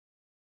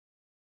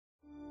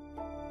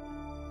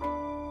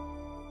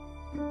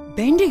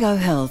Bendigo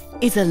Health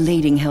is a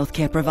leading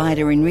healthcare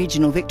provider in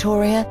regional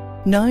Victoria,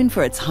 known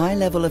for its high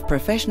level of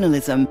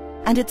professionalism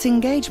and its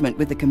engagement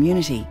with the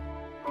community.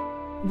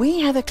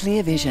 We have a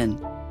clear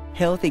vision: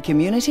 healthy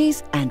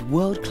communities and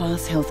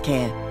world-class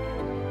healthcare.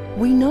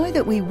 We know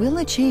that we will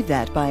achieve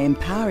that by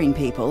empowering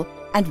people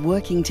and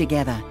working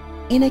together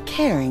in a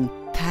caring,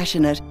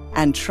 passionate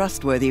and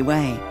trustworthy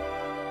way.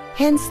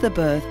 Hence the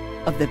birth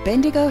of the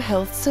Bendigo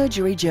Health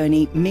Surgery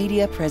Journey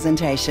media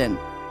presentation.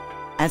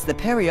 As the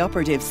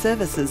perioperative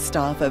services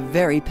staff are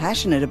very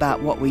passionate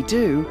about what we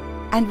do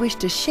and wish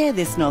to share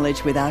this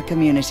knowledge with our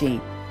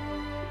community.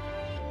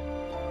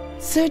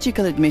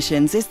 Surgical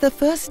admissions is the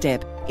first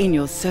step in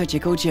your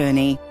surgical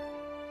journey.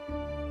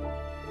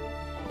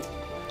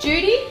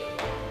 Judy?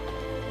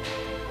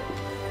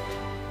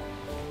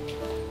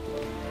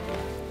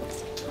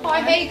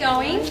 Hi, how are you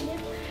going?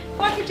 If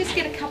I could just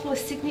get a couple of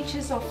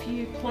signatures off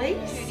you, please.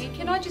 Judy,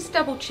 can I just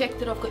double check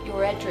that I've got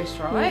your address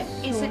right?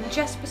 Yes, Is sure. it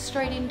Jasper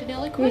Street in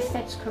Deniliquin? Yes,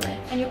 that's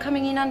correct. And you're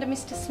coming in under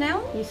Mr.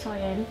 Snell? Yes, I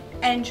am.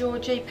 And your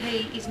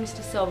GP is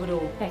Mr.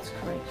 Salvador? That's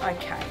correct.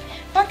 Okay.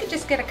 If I could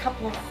just get a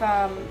couple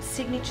of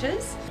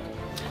signatures.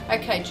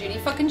 Okay, Judy,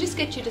 if I can just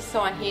get you to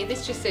sign here.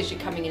 This just says you're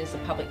coming in as a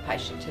public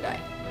patient today.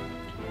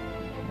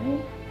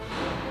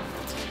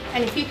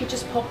 And if you could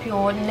just pop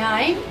your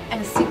name and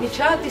a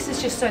signature, this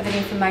is just so that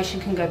information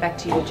can go back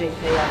to your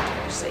GP after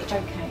the procedure.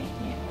 Okay,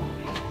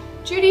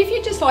 yeah. Judy, if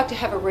you'd just like to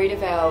have a read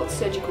of our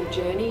surgical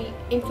journey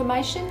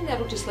information,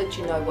 that'll just let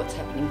you know what's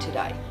happening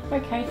today.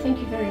 Okay, thank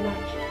you very much.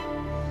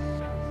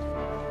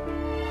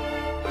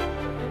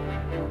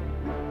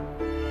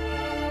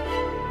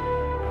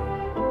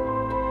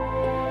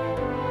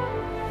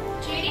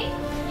 Judy?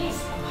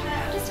 Yes.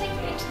 I'll just take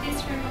you into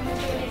this room and we'll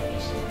do an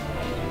admission.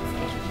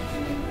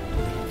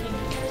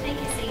 Take a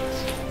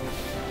seat.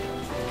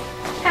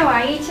 How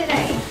are you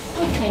today?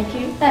 Good, thank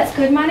you. That's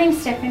good. My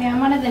name's Stephanie. I'm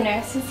one of the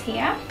nurses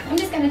here. I'm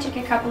just going to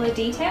check a couple of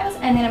details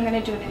and then I'm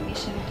going to do an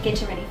admission, get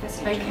you ready for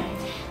surgery.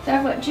 Okay. So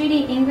I've got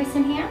Judy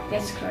Ingwersen here.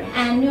 That's correct.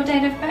 And your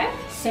date of birth?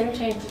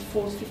 17th of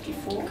 4th,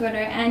 54. Good.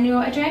 And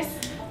your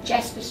address?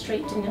 Jasper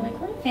Street,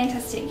 Deniliquin.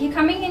 Fantastic. You're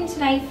coming in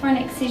today for an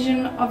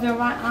excision of your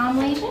right arm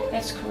lesion?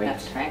 That's correct.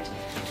 That's correct.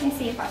 Let me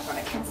see if I've got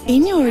a consent.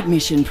 In your here.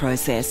 admission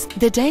process,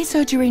 the day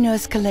surgery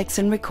nurse collects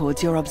and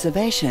records your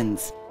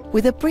observations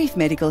with a brief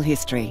medical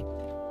history.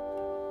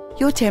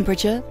 Your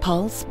temperature,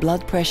 pulse,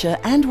 blood pressure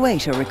and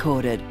weight are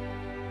recorded.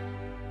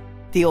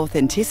 The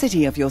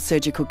authenticity of your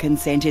surgical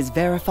consent is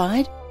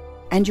verified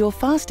and your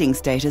fasting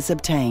status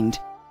obtained.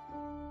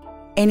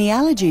 Any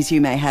allergies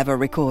you may have are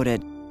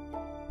recorded.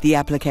 The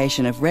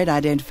application of red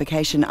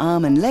identification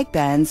arm and leg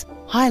bands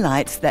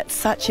highlights that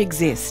such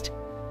exist.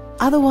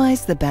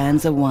 Otherwise, the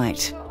bands are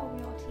white.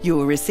 You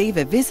will receive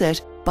a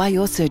visit by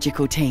your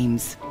surgical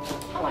teams.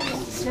 Hello,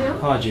 Mr. Snell.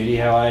 Hi Judy,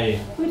 how are you?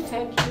 Good,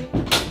 thank you.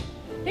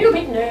 A little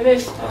bit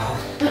nervous.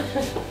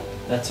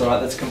 That's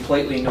alright, that's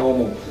completely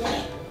normal.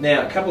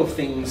 Now, a couple of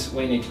things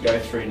we need to go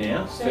through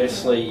now.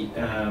 Firstly,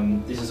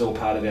 this is all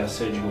part of our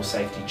surgical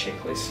safety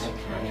checklist.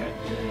 Okay.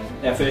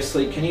 Now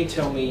firstly, can you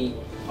tell me,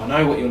 I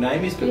know what your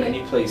name is, but can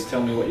you please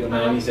tell me what your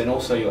name is and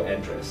also your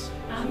address?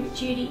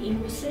 Judy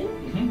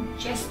Ingwersen,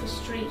 Jasper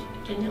Street,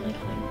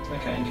 Deniliquin.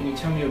 Okay, and can you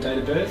tell me your date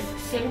of birth?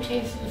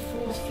 17th of the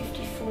 4th,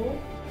 54.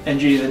 And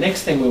Judy, the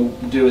next thing we'll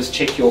do is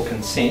check your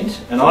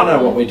consent, and I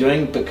know what we're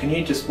doing, but can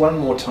you just one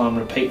more time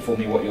repeat for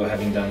me what you're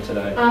having done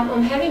today?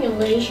 I'm having a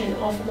lesion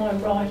off my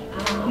right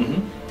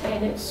arm,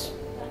 and it's,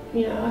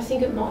 you know, I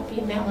think it might be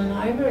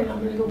melanoma, and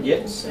I'm a little bit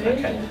concerned.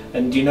 Okay.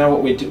 And do you know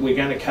what we're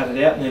going to cut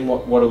it out, and then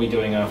what are we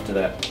doing after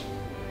that?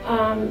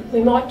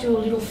 We might do a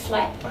little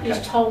flap. Okay.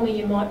 He's told me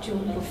you might do a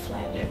little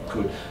flap. Yeah,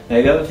 good.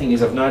 Now the other thing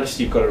is I've noticed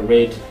you've got a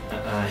red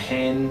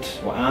hand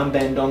or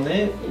armband on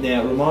there.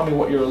 Now remind me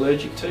what you're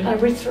allergic to.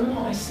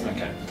 Erythromycin.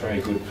 Okay, very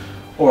good.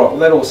 Alright, well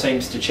that all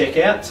seems to check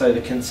out, so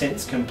the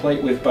consent's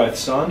complete, we've both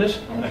signed it.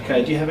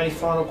 Okay, do you have any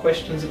final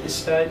questions at this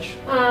stage?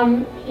 How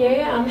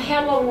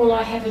long will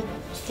I have a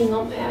thing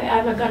on?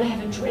 Am I going to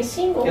have a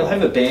dressing? Or? You'll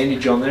have a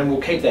bandage on there and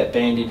we'll keep that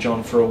bandage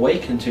on for a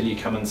week until you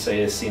come and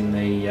see us in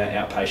the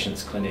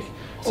outpatients clinic.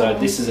 So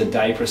this is a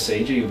day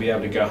procedure, you'll be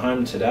able to go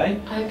home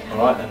today. Okay.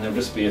 Alright, and there'll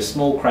just be a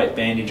small crepe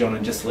bandage on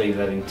and just leave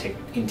that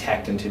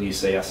intact until you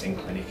see us in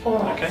clinic.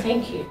 Alright, okay?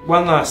 thank you.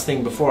 One last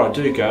thing before I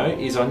do go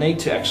is I need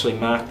to actually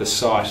mark the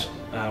site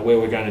where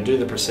we're going to do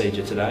the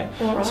procedure today.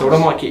 Alright. So what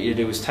I might get you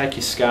to do is take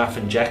your scarf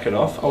and jacket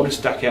off. I'll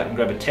just duck out and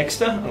grab a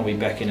texter and I'll be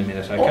back in a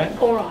minute, okay?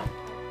 Alright.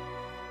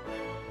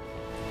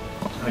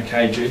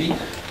 Okay, Judy.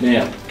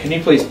 Now, can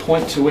you please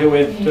point to where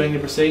we're doing the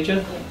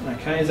procedure?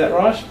 Okay, is that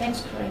right?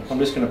 That's correct. I'm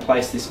just going to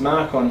place this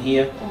mark on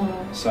here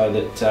so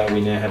that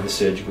we now have the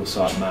surgical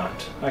site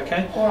marked.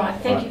 Okay? Alright,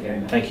 thank you very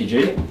much. Thank you,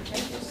 Judy.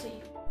 Thank you. See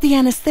you. The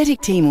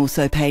anaesthetic team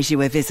also pays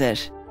you a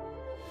visit.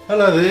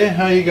 Hello there,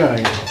 how are you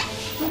going?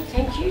 Good,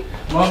 thank you.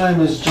 My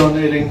name is John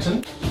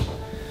Eddington.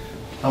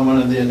 I'm one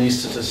of the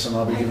anaesthetists and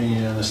I'll be giving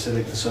you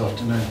anaesthetic this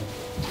afternoon.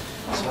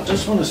 So I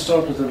just want to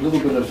start with a little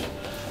bit of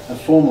a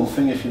formal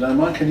thing if you don't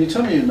mind. Can you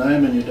tell me your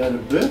name and your date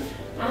of birth?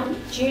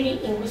 Judy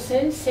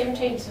Ingleson,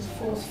 17th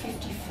to 4th,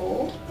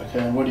 54. Okay,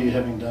 and what are you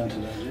having done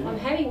today, Judy? I'm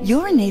having...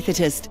 Your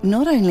anaesthetist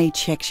not only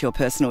checks your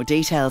personal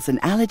details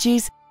and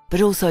allergies,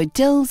 but also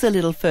delves a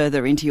little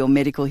further into your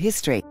medical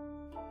history,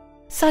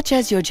 such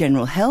as your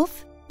general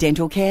health,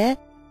 dental care,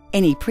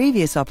 any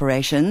previous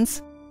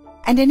operations,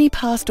 and any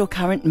past or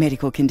current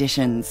medical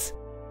conditions.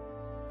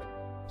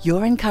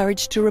 You're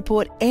encouraged to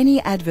report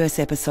any adverse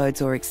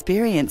episodes or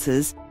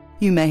experiences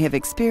you may have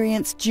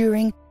experienced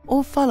during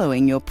or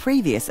following your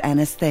previous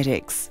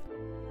anaesthetics.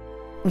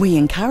 We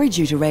encourage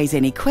you to raise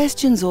any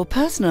questions or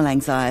personal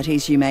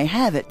anxieties you may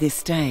have at this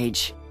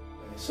stage.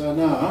 So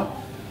now,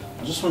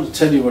 I just want to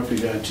tell you what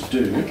we're going to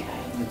do. Okay.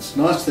 It's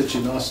nice that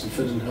you're nice and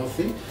fit and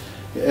healthy.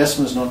 Your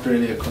asthma is not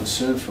really a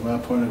concern from our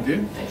point of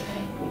view. Okay.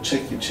 We'll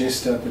check your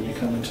chest out when you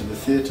come into the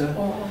theatre,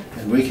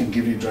 and we can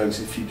give you drugs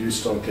if you do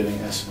start getting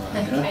asthma.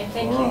 Okay,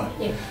 thank All right.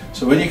 you. Yeah.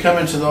 So when you come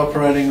into the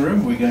operating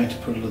room, we're going to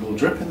put a little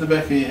drip in the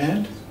back of your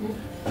hand.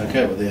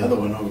 Okay, well the other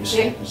one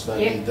obviously, because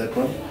they need that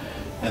one.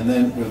 And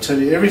then we'll tell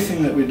you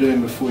everything that we're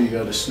doing before you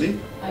go to sleep.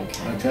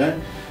 Okay.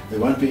 Okay? There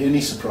won't be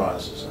any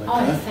surprises. Okay?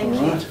 Oh, thank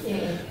All right? you.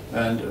 Yeah.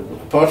 And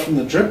apart from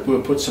the drip,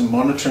 we'll put some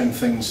monitoring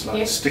things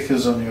like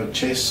stickers on your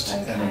chest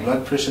and a Okay.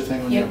 blood pressure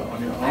thing on your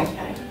arm.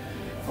 Okay.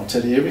 I'll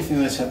tell you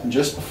everything that's happened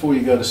just before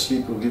you go to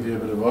sleep. We'll give you a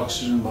bit of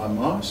oxygen by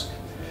mask,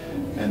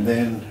 and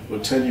then we'll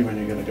tell you when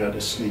you're going to go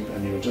to sleep,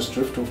 and you'll just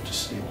drift off to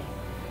sleep.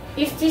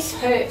 If this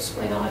hurts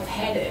when I've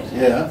had it,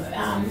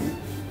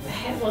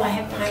 will I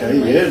have pain Okay,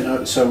 relief? yeah.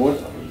 No, so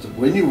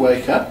when you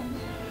wake up,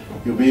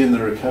 you'll be in the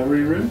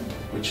recovery room,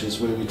 which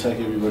is where we take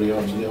everybody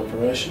after the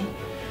operation.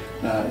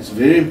 It's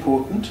very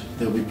important.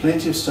 There'll be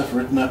plenty of stuff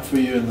written up for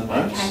you in the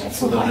notes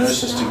for the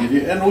nurses to give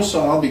you, and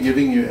also I'll be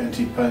giving you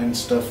anti-pain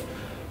stuff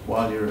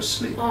while you're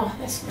asleep. Oh,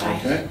 that's great.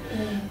 Okay?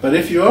 But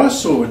if you are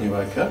sore when you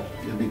wake up,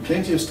 there'll be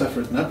plenty of stuff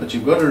written up, but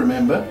you've got to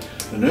remember,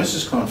 the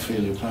nurses can't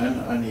feel your pain,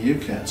 only you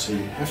can, so you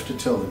have to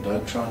tell them,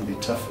 don't try and be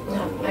tough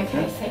about it.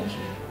 Okay, thank you.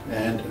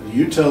 And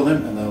you tell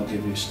them and they'll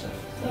give you stuff.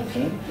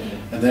 Okay?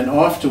 And then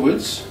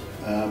afterwards,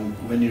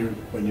 when you're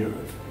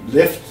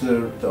left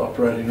the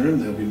operating room,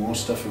 there'll be more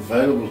stuff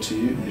available to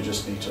you, you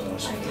just need to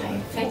ask for it. Okay,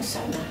 thanks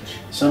so much.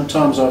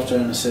 Sometimes after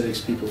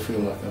anaesthetics people feel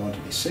like they want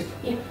to be sick.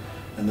 Yep.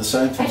 And the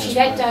same thing Actually,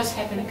 that does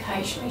happen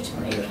occasionally to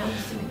me, come to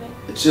think of it.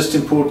 It's just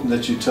important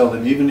that you tell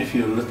them, even if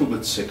you're a little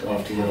bit sick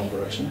after the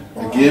operation.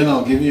 Again,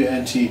 I'll give you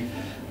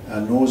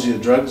anti-nausea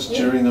drugs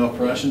during the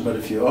operation, but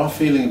if you are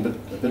feeling a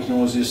bit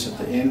nauseous at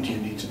the end, you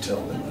need to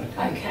tell them.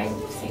 Okay,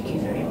 thank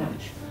you very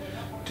much.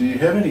 Do you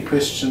have any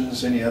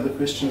questions, any other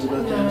questions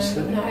about the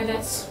anaesthetic? No,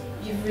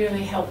 you've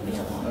really helped me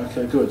a lot.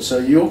 Okay, good. So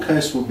your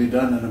case will be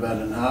done in about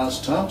an hour's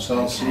time,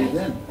 so I'll see you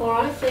then. All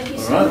right, thank you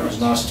so much. All right, it was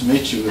nice to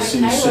meet you. We'll see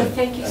you soon. Well,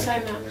 thank you so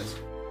much.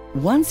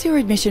 Once your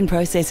admission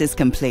process is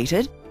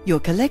completed, you're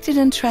collected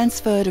and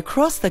transferred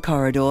across the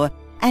corridor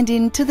and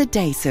into the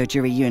day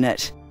surgery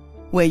unit,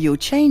 where you'll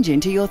change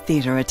into your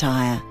theatre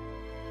attire.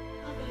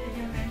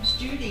 Your name's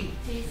Judy.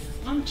 Yes.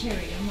 I'm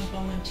Terry. I'm a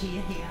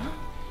volunteer here.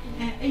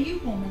 Are you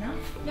warm enough?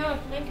 No, a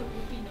blanket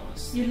would be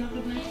nice. You like a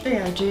blanket? There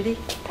you are, Judy.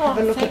 Have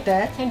a look at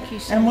that. Thank you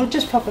so And much. we'll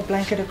just pop a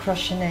blanket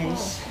across your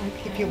knees,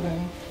 if you're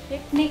warm.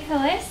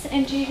 Nicholas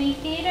and Judy,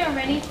 theatre are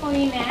ready for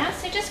you now,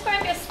 so just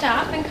grab your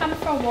stuff and come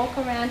for a walk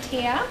around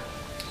here.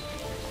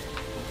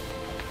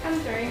 Come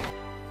through.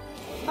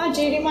 Hi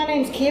Judy, my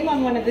name's Kim.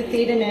 I'm one of the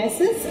theatre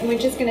nurses, and we're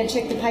just going to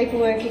check the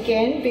paperwork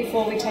again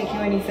before we take you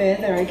any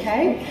further,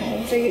 okay?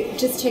 So you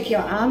just check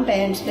your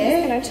armband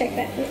there. Can I check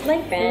that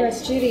leg band?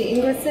 That's Judy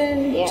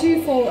Ingleson,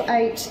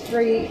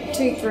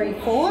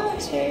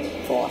 248234.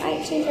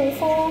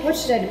 248234.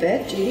 What's your date of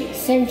birth, Judy?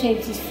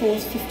 17th is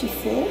 4th,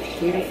 54.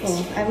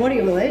 Beautiful. And what are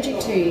you allergic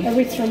to?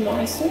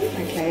 Erythromycin.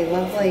 Okay,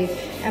 lovely.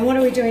 And what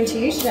are we doing to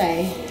you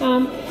today?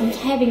 I'm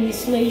having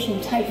this lesion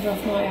taken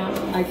off my arm.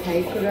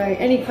 Okay, good.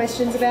 Any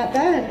questions about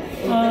that?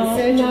 The No,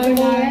 surgeon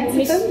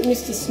answered them?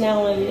 Mr.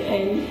 Snell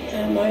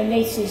and my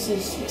nieces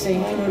is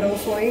Been through it all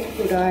for you?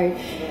 Good.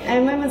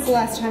 And when was the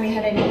last time you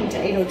had anything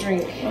to eat or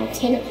drink?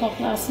 10 o'clock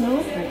last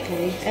night.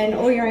 Okay. And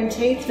all your own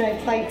teeth? No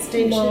plates,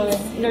 dentures?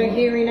 No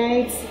hearing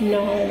aids?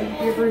 No.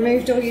 You've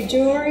removed all your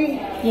jewellery?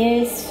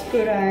 Yes.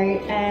 Good.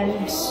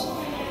 And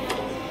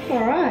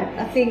all right,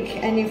 I think,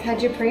 and you've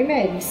had your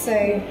pre-med, so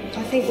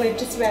I think we're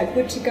just about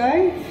good to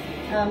go.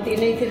 The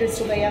anaesthetist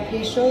will be up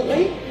here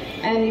shortly,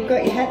 and you've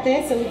got your hat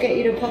there, so we'll get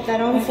you to pop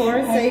that on for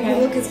us so you can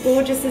look as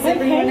gorgeous as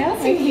everyone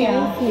else in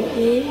here. Thank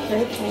you.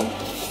 Okay.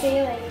 See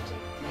you later.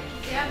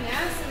 Yeah,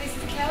 now, so this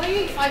is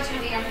Kelly. Hi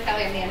Judy, I'm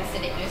Kelly, I'm the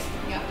anaesthetic nurse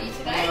looking up here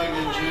today.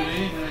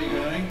 Judy. How are you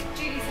going?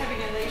 Judy's having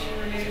a lesion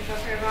removed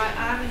off her right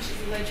arm and she's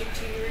allergic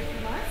to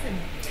erythromycin.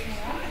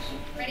 Alright,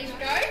 ready to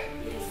go?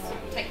 Yes.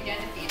 We'll take you down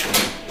to theatre.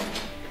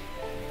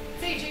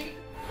 See you, Judy.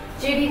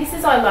 Judy, this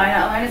is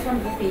Ilona. Ilona's one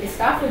of the theatre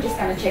staff. We're just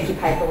going to check your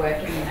paperwork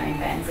and your name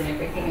bands and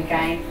everything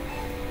again.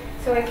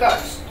 So we've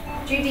got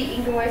Judy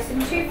Ingleson,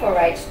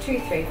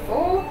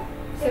 248234,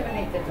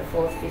 17th of the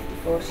 4th,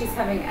 54. She's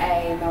having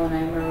a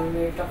melanoma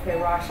removed off her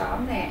right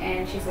arm there,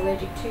 and she's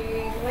allergic to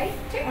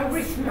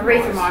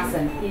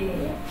erythromycin.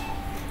 Yeah.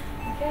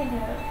 Okay,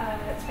 now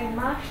it's been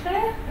marked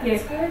there.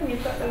 That's good. And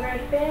you've got the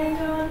red band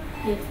on.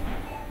 Yes.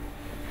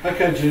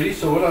 Okay, Judy,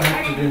 so what I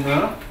have to do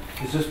now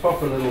is just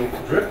pop a little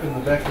drip in the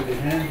back of your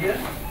hand here.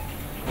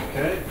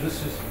 Okay,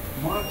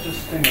 might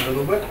just sting a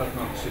little bit, but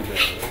not too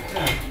bad.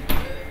 Okay.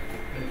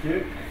 Thank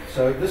you.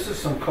 So this is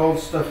some cold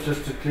stuff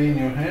just to clean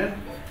your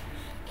hand.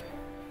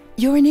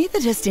 Your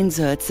anaesthetist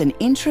inserts an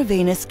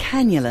intravenous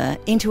cannula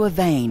into a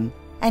vein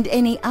and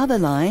any other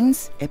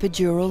lines,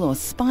 epidural or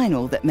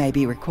spinal, that may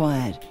be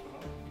required.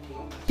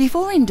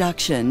 Before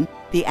induction,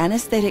 the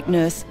anaesthetic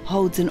nurse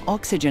holds an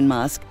oxygen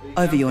mask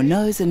over your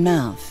nose and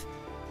mouth.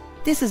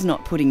 This is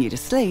not putting you to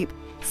sleep,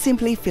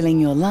 simply filling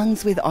your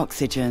lungs with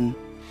oxygen.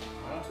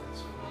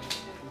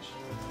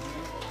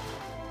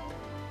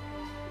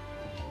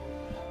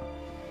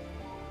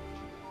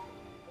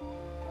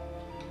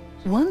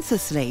 Once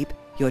asleep,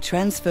 you're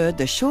transferred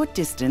the short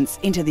distance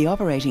into the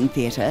operating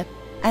theatre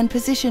and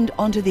positioned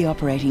onto the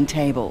operating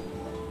table.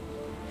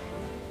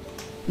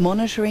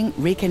 Monitoring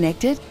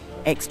reconnected,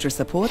 extra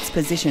supports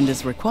positioned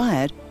as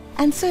required,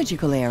 and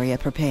surgical area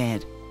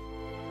prepared.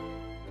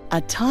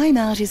 A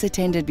timeout is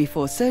attended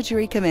before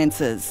surgery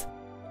commences.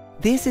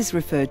 This is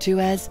referred to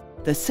as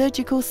the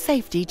surgical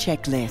safety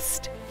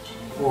checklist.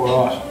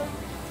 All right.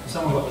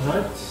 Someone got the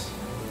notes?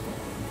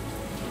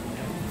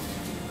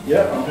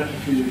 Yeah, I'm ready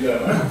for you to go.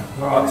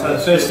 Right, so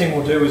the first thing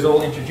we'll do is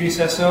all introduce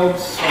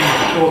ourselves.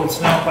 I'm Gordon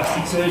Snell,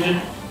 plastic surgeon.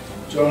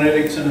 John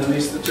Eddington,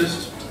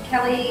 anaesthetist.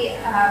 Kelly,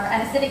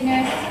 anaesthetic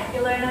nurse.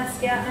 Ilona,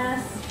 scout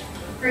nurse.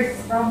 Bruce,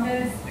 scrub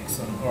nurse.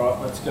 Excellent. All right,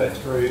 let's go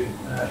through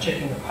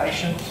checking the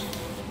patient.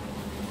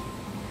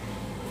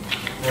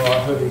 All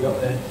right, who have we got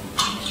there?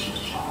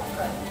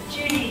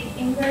 Judy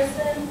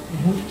Ingwerson,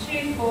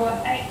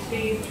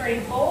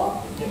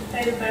 248234.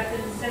 Date of birth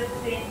is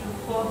 17th of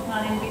 4th,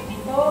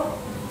 1954.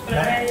 Got a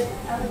red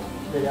allergy.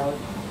 Red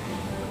allergy.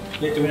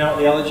 Yeah, do we know what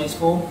the allergy's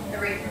for?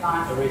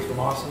 Erythromycin.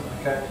 Erythromycin,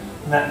 okay.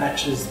 And that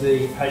matches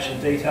the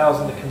patient details,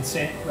 and the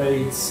consent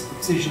reads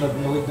excision of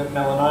malignant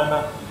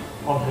melanoma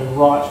on her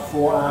right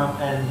forearm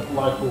and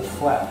local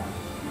flap.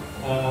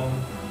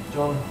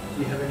 John,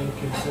 do you have any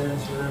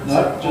concerns around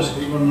No, just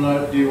want to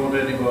know, do you want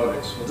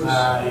antibiotics for this?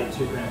 Yeah,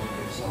 2 grams of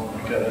cortisol.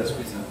 Okay, that's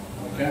with them.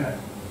 Okay.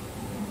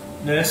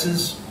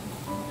 Nurses,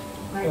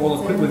 all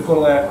equipped, we've got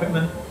all our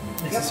equipment,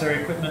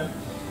 necessary equipment,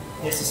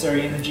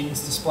 necessary imaging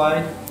is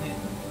displayed,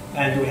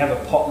 and do we have a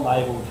pot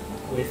labelled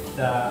with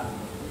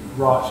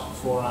right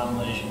forearm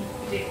lesion?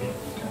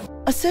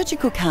 A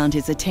surgical count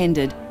is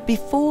attended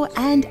before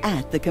and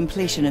at the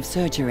completion of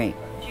surgery.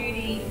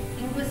 Judy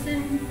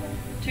Ingwerson,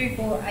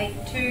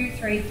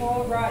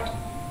 248234, right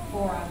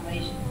forearm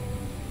lesion.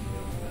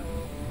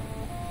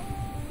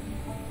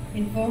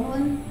 In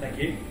formalin. Thank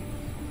you.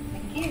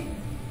 Thank you.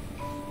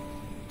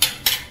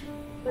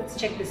 Let's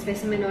check the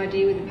specimen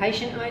ID with the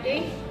patient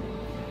ID.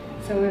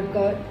 So we've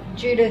got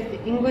Judith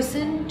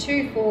Ingwerson,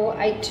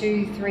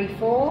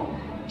 248234,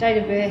 date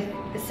of birth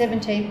the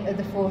 17th of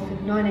the 4th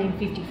of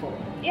 1954.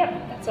 Yep,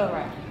 that's all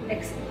right.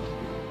 Excellent.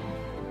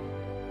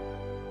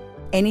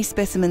 Any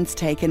specimens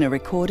taken are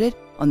recorded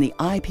on the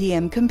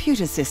IPM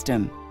computer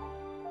system.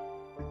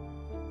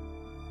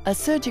 A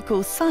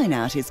surgical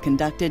sign-out is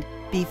conducted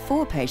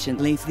before patient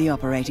leaves the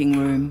operating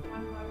room.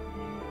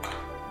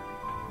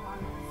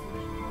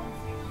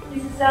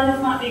 Mrs. This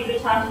might be a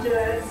good time to do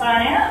a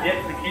sign out.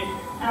 Yep, thank you.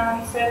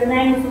 So the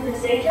name of the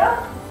procedure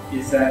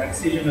is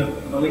excision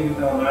of malignant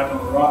melanoma on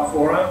the right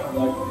forearm and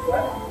local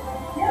flap.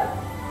 Yep.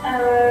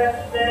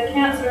 The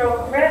counts are all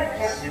correct.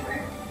 Yep.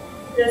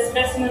 The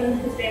specimen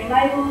has been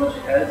labelled.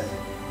 It has.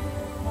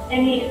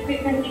 Any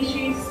equipment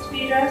issues to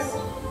be addressed?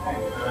 No.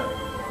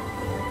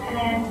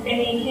 And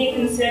any key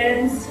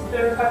concerns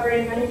for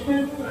recovery and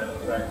management? No,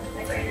 great.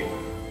 Thank you.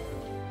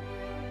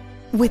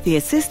 With the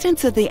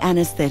assistance of the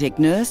anaesthetic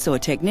nurse or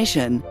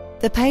technician,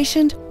 the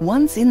patient,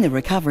 once in the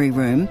recovery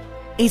room,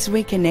 is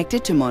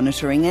reconnected to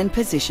monitoring and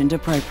positioned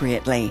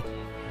appropriately.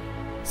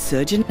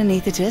 Surgeon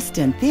anaesthetist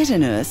and theatre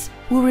nurse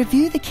will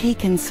review the key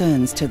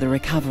concerns to the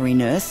recovery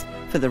nurse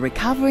for the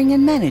recovering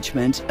and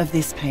management of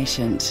this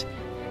patient.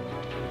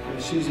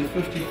 She's a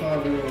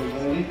 55-year-old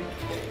lady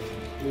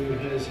who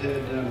has had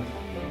an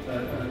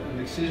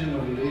excision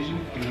of a lesion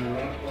in her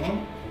right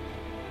arm,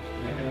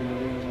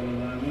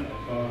 melanoma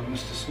by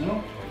Mr.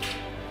 Snell.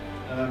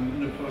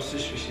 In her past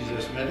history, she's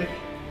asthmatic,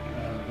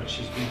 but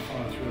she's been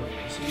fine throughout the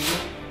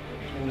procedure.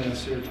 Only on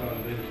serotype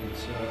evidence.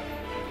 So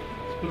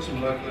let's put some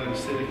local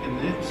anaesthetic in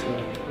there, so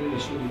it really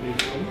shouldn't be a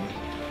problem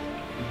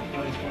from a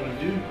plain point of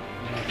view.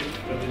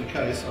 But in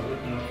case, I've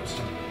written up for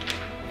some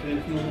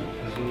fentanyl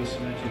as well as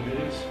some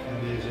antibiotics, and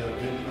there's a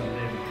retinal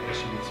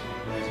medication that's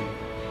amazing.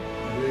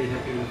 I'm very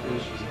happy with her.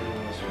 She's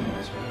otherwise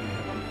fine, so I'm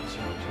really happy with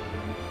her.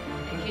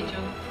 Thank you,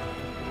 John.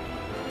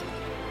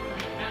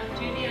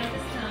 Judy, I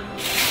just,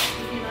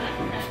 would you like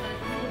that?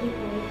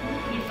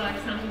 You'd like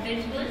some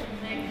Bendigo?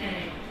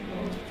 Okay.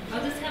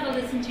 I'll just have a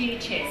listen to your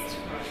chest.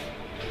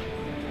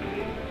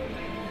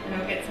 And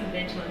I'll get some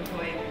Bendigo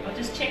for you. I'll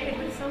just check it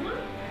with someone.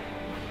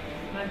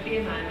 Might be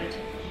a moment.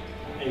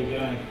 How you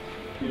going?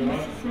 You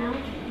alright?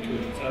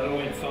 Good. So it all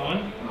went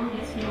fine?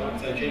 Yes,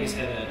 Alright, so Judy's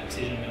had an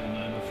excision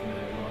melanoma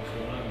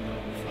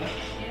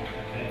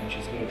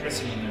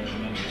someone there at the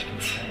moment you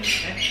can stay in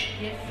touch.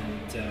 Yes.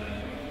 And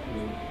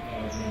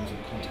our rooms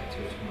will contact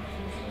you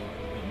tomorrow for an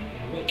appointment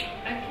in a week.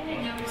 Okay,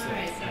 no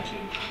worries. Thank you.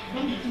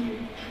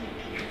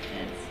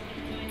 That's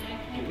doing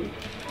okay.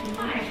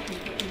 Hi.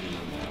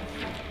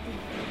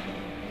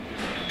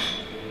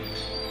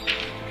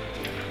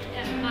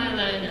 Hi,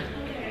 Lona.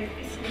 Hello,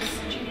 this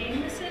is Judy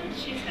Anderson.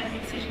 She's had an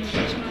excision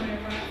infection on her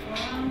right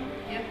forearm.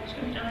 Yep. She's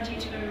got an allergy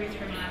to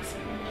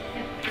erythromycin.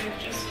 Yep. We've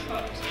just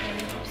popped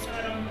an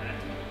offside on her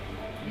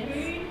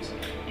wound,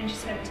 and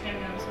she's had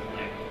 10 mils of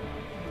blood.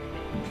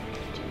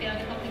 Would you be able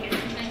to help me get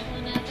some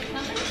Ventolin out the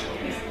cupboard?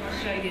 Yes, I'll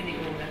show you the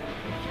order.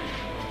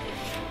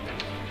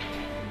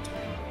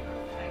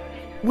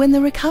 When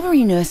the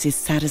recovery nurse is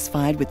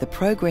satisfied with the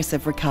progress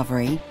of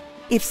recovery,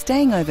 if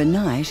staying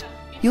overnight,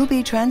 you'll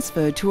be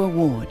transferred to a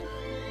ward.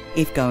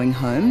 If going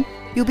home,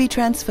 you'll be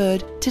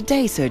transferred to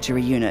day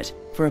surgery unit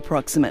for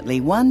approximately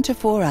 1 to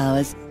 4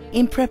 hours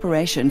in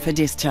preparation for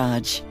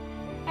discharge.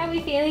 How are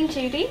we feeling,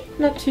 Judy?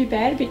 Not too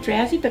bad, a bit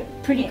drowsy, but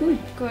pretty good.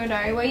 Good.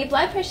 Well, your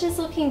blood pressure's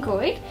looking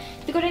good.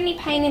 Have you got any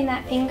pain in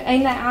that in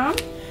that arm?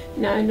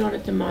 No, not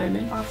at the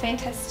moment. Oh,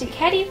 fantastic.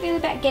 How do you feel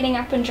about getting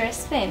up and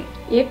dressed then?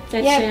 Yep,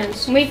 that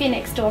sounds... Move you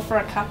next door for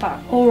a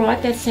cuppa. All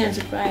right, that sounds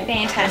great.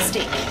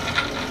 Fantastic.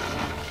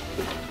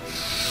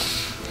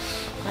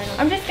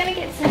 I'm just going to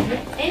get some...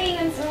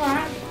 Anything's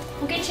alright.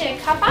 We'll get you a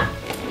cuppa,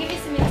 give you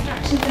some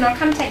instructions, and I'll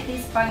come take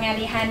this bung out of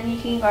your hand and you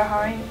can go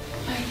home.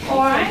 Okay,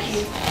 alright? thank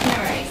you. No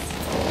worries.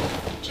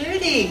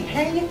 Judy,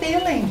 how are you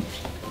feeling?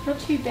 Not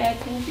too bad,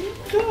 thank you.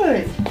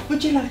 Good.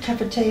 Would you like a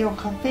cup of tea or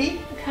coffee?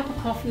 A cup of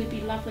coffee would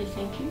be lovely,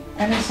 thank you.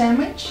 And a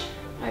sandwich?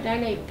 I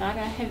don't eat butter,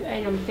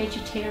 and I'm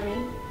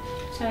vegetarian.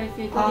 So if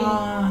you've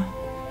got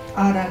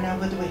I don't know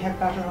whether we have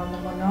butter on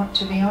them or not,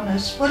 to be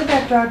honest. What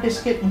about dry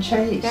biscuit and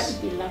cheese? that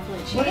would be lovely.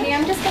 Judy,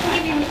 I'm just going to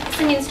give you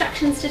some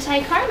instructions to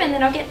take home, and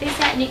then I'll get this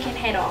out and you can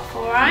head off,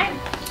 alright?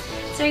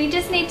 So you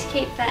just need to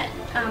keep that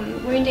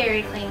wound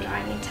area clean, dry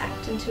and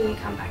intact until you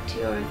come back to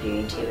your review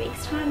in 2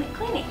 weeks' time at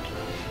clinic.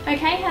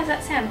 Okay, how's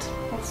that sound?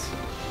 That's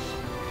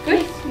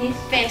good? Yes.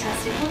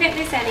 Fantastic. We'll get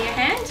this out of your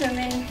hand and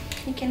then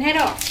you can head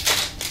off.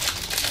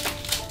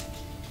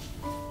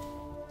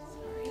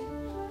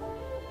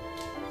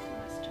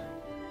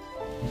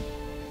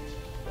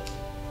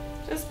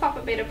 Just pop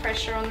a bit of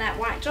pressure on that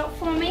white dot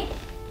for me.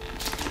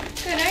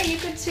 Good, you're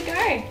good to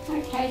go.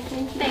 Okay,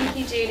 thank you. Thank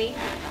you, Judy.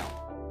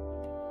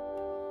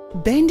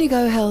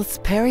 Bendigo Health's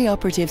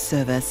perioperative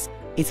service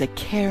is a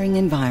caring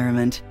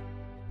environment.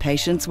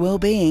 Patients'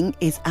 well-being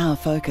is our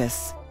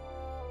focus.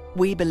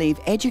 We believe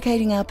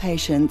educating our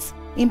patients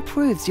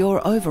improves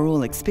your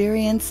overall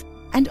experience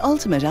and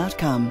ultimate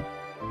outcome.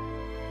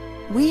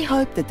 We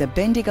hope that the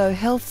Bendigo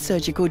Health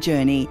surgical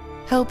journey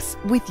helps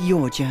with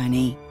your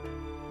journey.